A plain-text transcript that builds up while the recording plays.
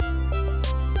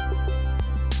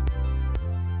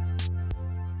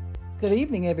Good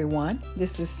evening, everyone.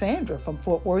 This is Sandra from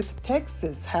Fort Worth,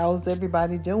 Texas. How's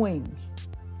everybody doing?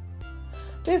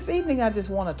 This evening, I just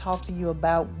want to talk to you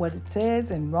about what it says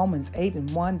in Romans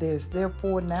 8:1. There's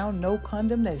therefore now no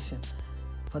condemnation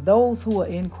for those who are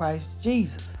in Christ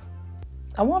Jesus.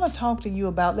 I want to talk to you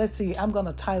about, I'm going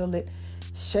to title it,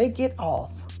 Shake It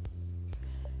Off.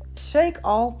 Shake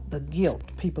off the guilt,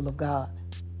 people of God.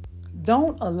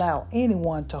 Don't allow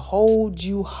anyone to hold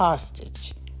you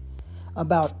hostage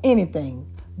about anything.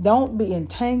 Don't be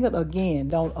entangled again.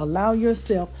 Don't allow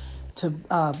yourself to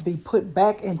be put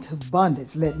back into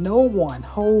bondage. Let no one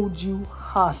hold you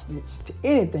hostage to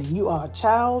anything. You are a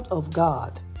child of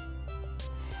God.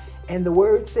 And the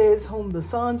word says, whom the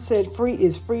Son set free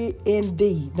is free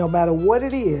indeed. No matter what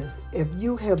it is, if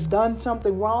you have done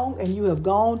something wrong and you have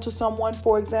gone to someone,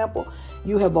 for example,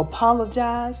 you have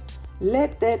apologized,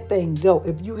 let that thing go.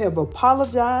 If you have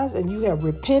apologized and you have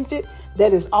repented,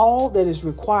 that is all that is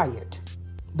required.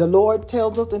 The Lord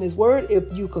tells us in His Word, if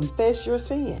you confess your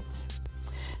sins,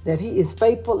 that He is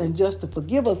faithful and just to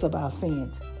forgive us of our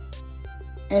sins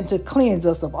and to cleanse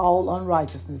us of all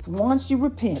unrighteousness. Once you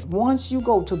repent, once you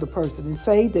go to the person and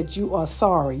say that you are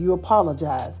sorry, you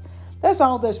apologize, that's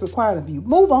all that's required of you.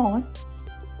 Move on.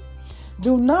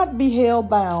 Do not be held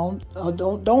bound.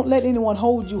 Don't let anyone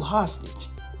hold you hostage.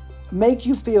 Make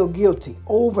you feel guilty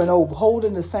over and over,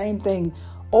 holding the same thing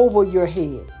over your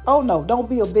head. Oh no, don't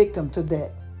be a victim to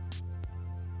that.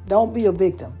 Don't be a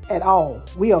victim at all.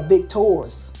 We are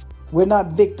victors. We're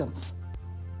not victims.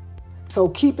 So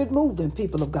keep it moving,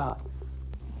 people of God.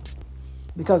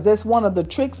 Because that's one of the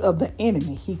tricks of the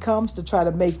enemy. He comes to try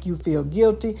to make you feel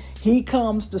guilty. He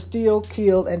comes to steal,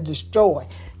 kill, and destroy.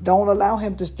 Don't allow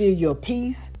him to steal your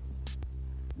peace.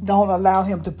 Don't allow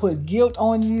him to put guilt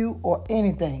on you or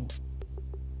anything.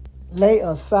 Lay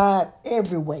aside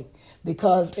every weight.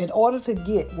 Because in order to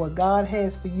get what God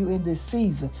has for you in this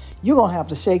season, you're going to have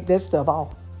to shake that stuff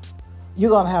off.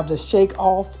 You're going to have to shake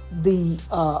off the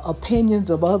opinions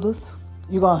of others.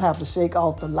 You're going to have to shake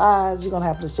off the lies. You're going to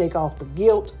have to shake off the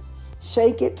guilt.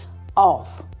 Shake it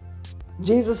off.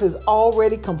 Jesus has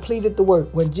already completed the work.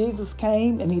 When Jesus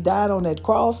came and He died on that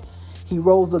cross, He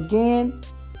rose again.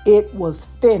 It was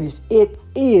finished. It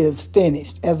is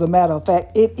finished. As a matter of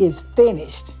fact, it is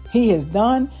finished. He has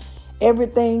done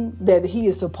everything that He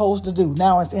is supposed to do.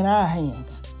 Now it's in our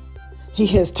hands. He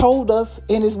has told us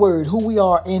in His Word who we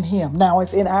are in Him. Now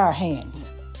it's in our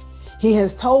hands. He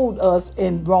has told us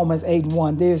in Romans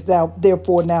 8:1, there's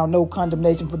therefore now no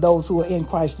condemnation for those who are in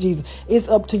Christ Jesus. It's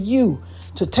up to you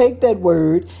to take that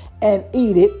word and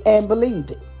eat it and believe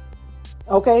it.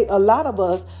 Okay? A lot of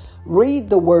us read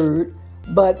the word,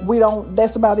 but we don't,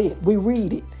 that's about it. We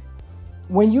read it.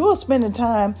 When you are spending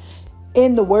time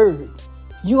in the word,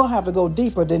 you're going to have to go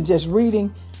deeper than just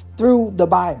reading through the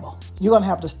Bible. You're going to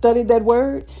have to study that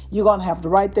word. You're going to have to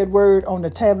write that word on the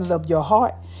tablet of your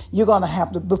heart. You're going to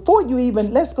have to, before you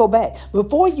even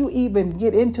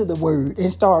get into the word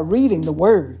and start reading the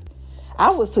word, I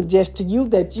would suggest to you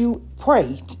that you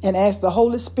pray and ask the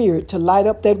Holy Spirit to light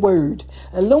up that word,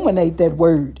 illuminate that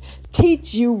word,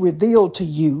 teach you, reveal to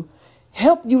you,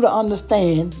 help you to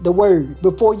understand the word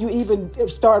before you even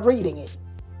start reading it.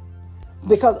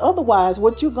 Because otherwise,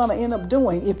 what you're going to end up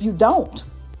doing, if you don't,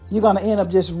 you're going to end up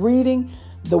just reading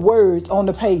the words on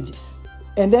the pages.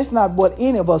 And that's not what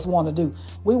any of us want to do.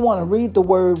 We want to read the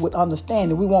word with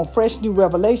understanding. We want fresh new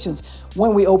revelations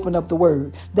when we open up the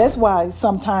word. That's why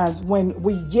sometimes when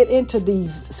we get into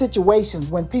these situations,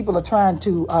 when people are trying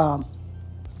to,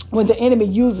 when the enemy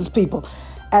uses people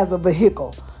as a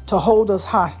vehicle to hold us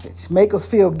hostage, make us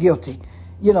feel guilty,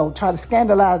 try to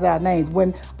scandalize our names.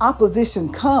 When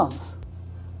opposition comes,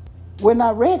 we're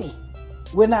not ready.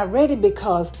 We're not ready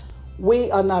because we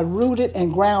are not rooted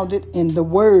and grounded in the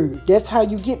word. That's how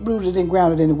you get rooted and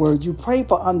grounded in the word. You pray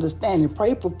for understanding,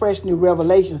 pray for fresh new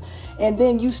revelation, and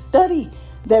then you study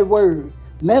that word,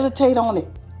 meditate on it,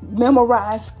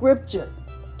 memorize scripture.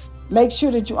 Make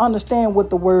sure that you understand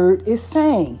what the word is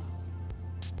saying.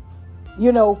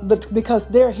 Because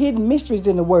there are hidden mysteries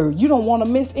in the word. You don't want to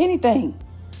miss anything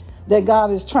that God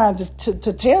is trying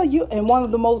to tell you. And one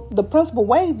of the principal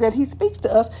ways that He speaks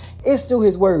to us is through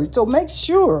His word. So make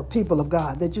sure, people of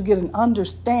God, that you get an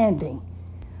understanding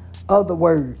of the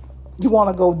word. You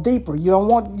want to go deeper. We don't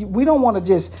want to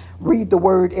just read the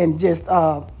word and just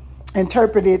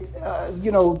interpret it,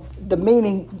 the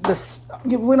meaning.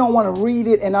 We don't want to read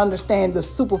it and understand the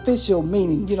superficial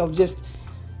meaning,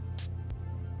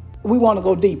 we want to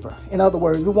go deeper. In other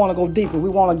words, we want to go deeper. We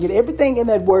want to get everything in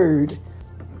that word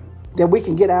that we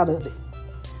can get out of it,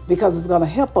 because it's going to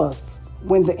help us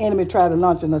when the enemy try to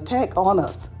launch an attack on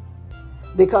us.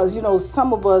 Because,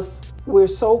 some of us we're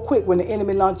so quick when the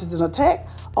enemy launches an attack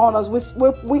on us.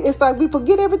 It's like we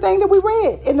forget everything that we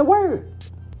read in the Word.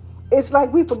 It's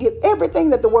like we forget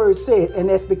everything that the Word said, and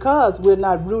that's because we're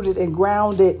not rooted and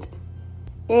grounded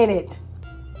in it.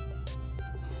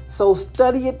 So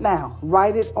study it now.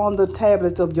 Write it on the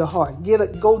tablets of your heart.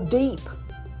 Go deep.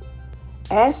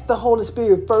 Ask the Holy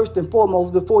Spirit first and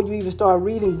foremost before you even start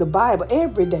reading the Bible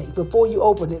every day, before you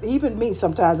open it. Even me,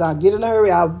 sometimes I'll get in a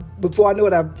hurry. Before I know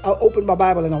it, I'll open my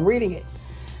Bible and I'm reading it.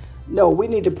 No, we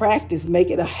need to practice,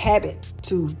 make it a habit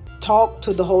to talk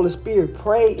to the Holy Spirit,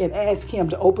 pray and ask Him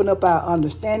to open up our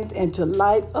understanding and to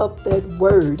light up that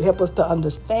Word. Help us to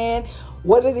understand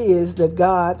what it is that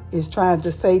God is trying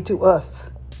to say to us.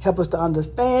 Help us to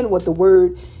understand what the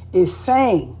Word is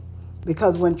saying.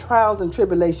 Because when trials and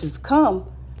tribulations come,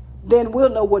 then we'll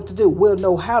know what to do. We'll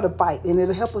know how to fight, and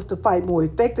it'll help us to fight more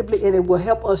effectively, and it will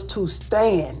help us to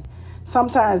stand.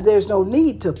 Sometimes there's no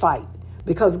need to fight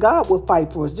because God will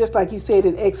fight for us. Just like He said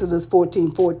in Exodus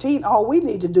 14:14, all we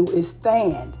need to do is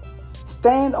stand.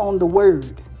 Stand on the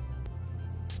Word.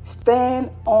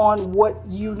 Stand on what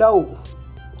you know.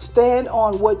 Stand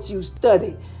on what you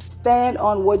study. Stand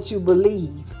on what you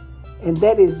believe. And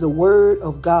that is the Word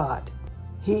of God.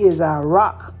 He is our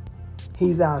rock.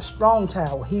 He's our strong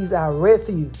tower. He's our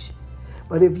refuge.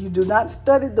 But if you do not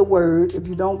study the Word, if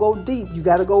you don't go deep, you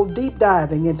got to go deep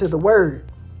diving into the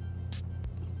Word.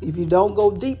 If you don't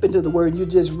go deep into the Word, you're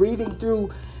just reading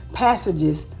through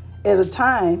passages at a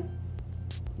time,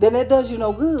 then it does you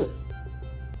no good.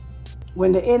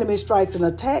 When the enemy strikes an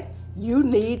attack, you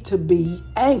need to be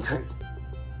anchored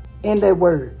in that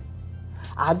Word.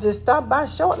 I just stopped by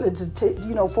shortly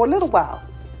for a little while.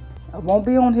 I won't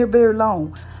be on here very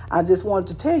long. I just wanted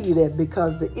to tell you that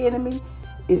because the enemy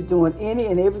is doing any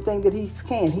and everything that he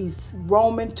can. He's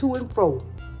roaming to and fro,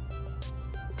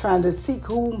 trying to seek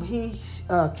whom he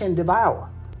can devour.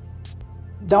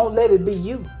 Don't let it be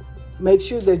you. Make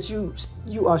sure that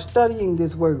you are studying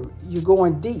this Word. You're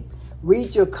going deep.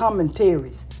 Read your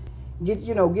commentaries. Get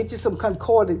you some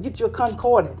concordance. Get your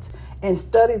concordance and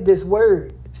study this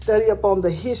Word. Study up on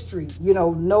the history.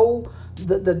 Know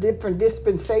the different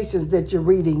dispensations that you're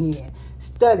reading in.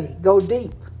 Study. Go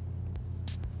deep.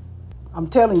 I'm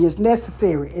telling you, it's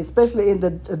necessary, especially in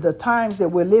the times that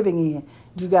we're living in.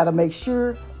 You got to make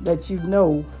sure that you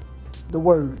know the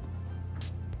Word.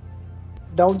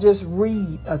 Don't just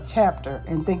read a chapter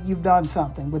and think you've done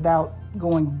something without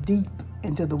going deep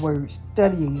into the Word,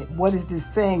 studying it. What is this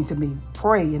saying to me?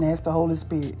 Pray and ask the Holy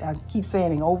Spirit. I keep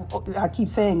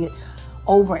saying it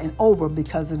over and over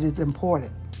because it is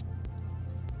important.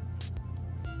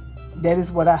 That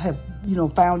is what I have,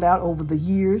 found out over the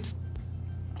years.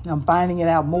 I'm finding it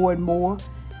out more and more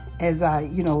as I,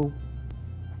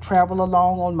 travel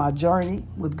along on my journey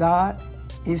with God.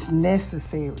 It's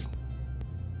necessary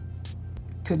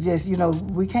to just,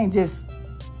 we can't just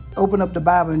open up the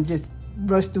Bible and just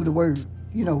rush through the Word,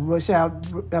 rush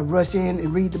in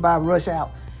and read the Bible, rush out.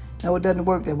 No, it doesn't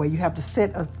work that way. You have to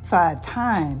set aside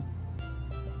time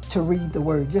to read the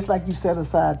Word. Just like you set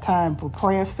aside time for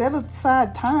prayer, set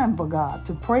aside time for God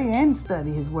to pray and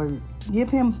study His Word. Give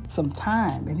Him some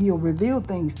time and He'll reveal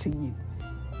things to you.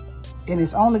 And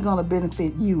it's only going to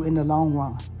benefit you in the long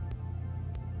run.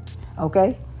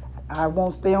 Okay? I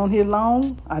won't stay on here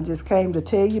long. I just came to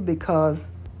tell you because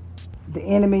the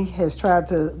enemy has tried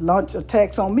to launch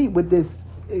attacks on me with this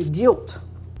guilt.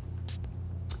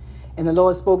 And the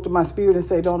Lord spoke to my spirit and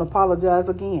said, don't apologize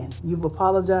again. You've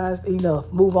apologized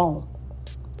enough. Move on.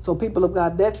 So people of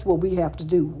God, that's what we have to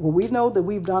do. When we know that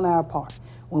we've done our part,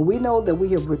 when we know that we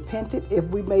have repented if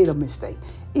we made a mistake,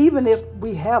 even if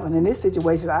we haven't. In this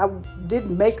situation, I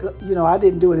didn't I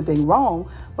didn't do anything wrong,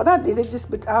 but I did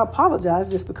it I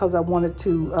apologized just because I wanted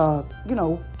to,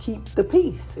 keep the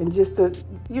peace and just to,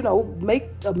 make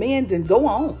amends and go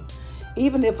on.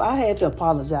 Even if I had to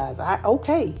apologize,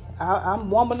 I'm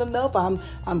woman enough,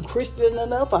 I'm Christian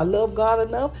enough, I love God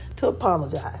enough to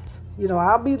apologize.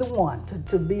 I'll be the one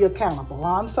to be accountable.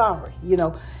 I'm sorry,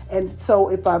 And so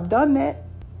if I've done that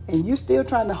and you're still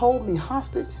trying to hold me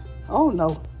hostage, oh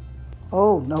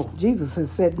no, Jesus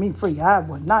has set me free. I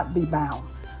will not be bound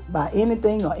by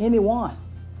anything or anyone.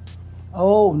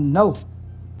 Oh no.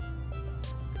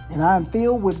 And I'm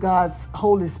filled with God's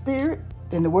Holy Spirit.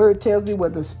 And the Word tells me where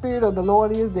the Spirit of the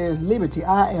Lord is, there's liberty.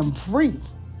 I am free.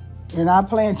 And I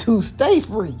plan to stay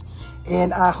free.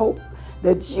 And I hope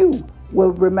that you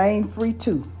will remain free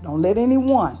too. Don't let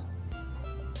anyone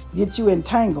get you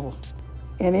entangled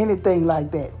in anything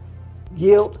like that.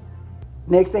 Guilt.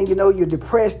 Next thing you know, you're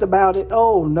depressed about it.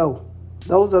 Oh no.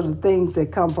 Those are the things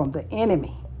that come from the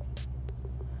enemy.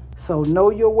 So know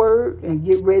your word and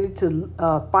get ready to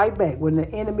fight back. When the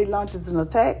enemy launches an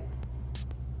attack,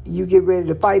 you get ready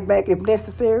to fight back if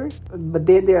necessary. But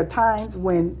then there are times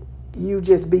when you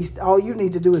just all you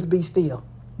need to do is be still,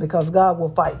 because God will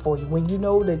fight for you. When you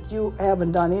know that you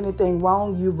haven't done anything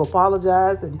wrong, you've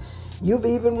apologized and you've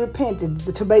even repented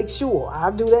to make sure. I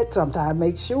do that sometimes,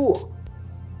 make sure.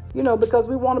 Because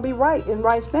we want to be right in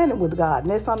right standing with God,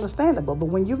 and that's understandable. But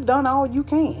when you've done all you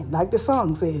can, like the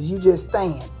song says, you just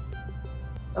stand.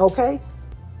 Okay?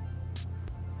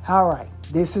 All right.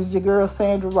 This is your girl,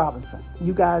 Sandra Robinson.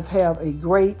 You guys have a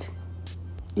great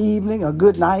evening, a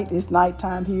good night. It's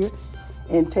nighttime here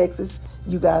in Texas.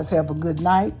 You guys have a good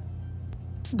night.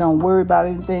 Don't worry about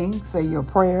anything. Say your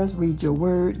prayers, read your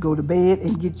word, go to bed,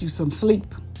 and get you some sleep.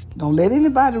 Don't let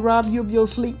anybody rob you of your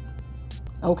sleep.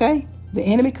 Okay? The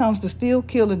enemy comes to steal,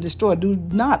 kill, and destroy. Do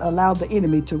not allow the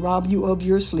enemy to rob you of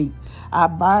your sleep. I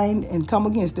bind and come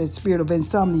against that spirit of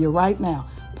insomnia right now.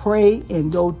 Pray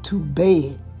and go to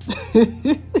bed.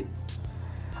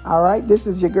 All right, this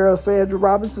is your girl, Sandra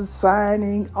Robinson,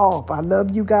 signing off. I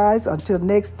love you guys. Until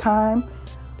next time,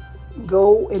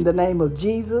 go in the name of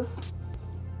Jesus.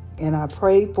 And I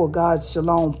pray for God's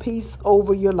shalom peace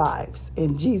over your lives.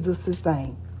 In Jesus'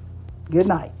 name. Good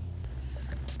night.